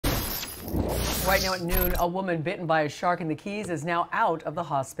Right now at noon, a woman bitten by a shark in the Keys is now out of the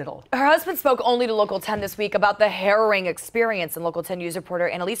hospital. Her husband spoke only to Local 10 this week about the harrowing experience, and Local 10 News reporter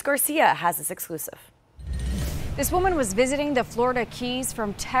Annalise Garcia has this exclusive. This woman was visiting the Florida Keys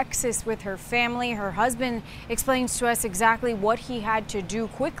from Texas with her family. Her husband explains to us exactly what he had to do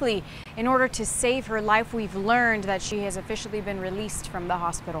quickly in order to save her life. We've learned that she has officially been released from the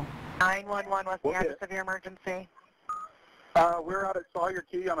hospital. 911, what's the address of your emergency? We're out at Sawyer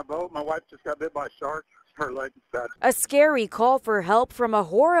Key on a boat. My wife just got bit by a shark. Her leg is bad. A scary call for help from a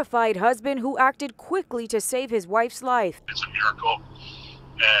horrified husband who acted quickly to save his wife's life. It's a miracle,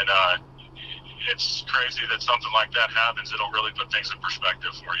 and it's crazy that something like that happens. It'll really put things in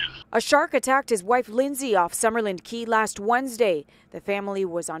perspective for you. A shark attacked his wife Lindsay off Summerland Key last Wednesday. The family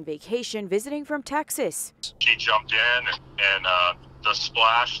was on vacation visiting from Texas. She jumped in, and the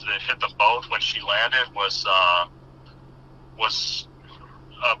splash that hit the boat when she landed was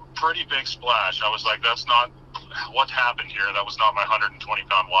a pretty big splash. I was like, that's not what happened here. That was not my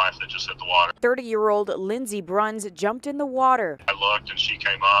 120-pound wife that just hit the water. 30-year-old Lindsay Bruns jumped in the water. I looked, and she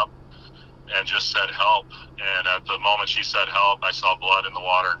came up and just said help. And at the moment she said help, I saw blood in the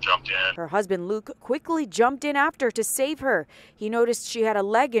water and jumped in. Her husband Luke quickly jumped in after to save her. He noticed she had a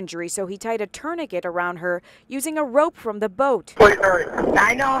leg injury, so he tied a tourniquet around her using a rope from the boat. Please hurry.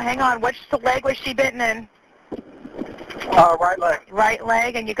 I know, hang on. Which leg was she bitten in? Right leg. Right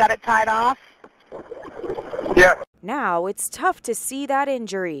leg, and you got it tied off? Yeah. Now it's tough to see that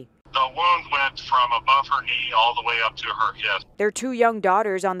injury. The wound went from above her knee all the way up to her hip. Their 2 young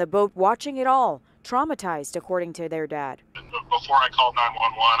daughters on the boat watching it all, traumatized according to their dad. Before I called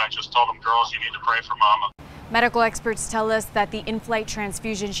 911, I just told them, girls, you need to pray for mama. Medical experts tell us that the in-flight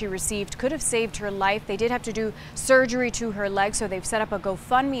transfusion she received could have saved her life. They did have to do surgery to her leg, so they've set up a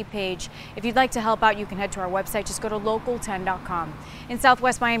GoFundMe page. If you'd like to help out, you can head to our website. Just go to local10.com. In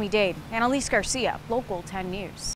Southwest Miami-Dade, Annalise Garcia, Local 10 News.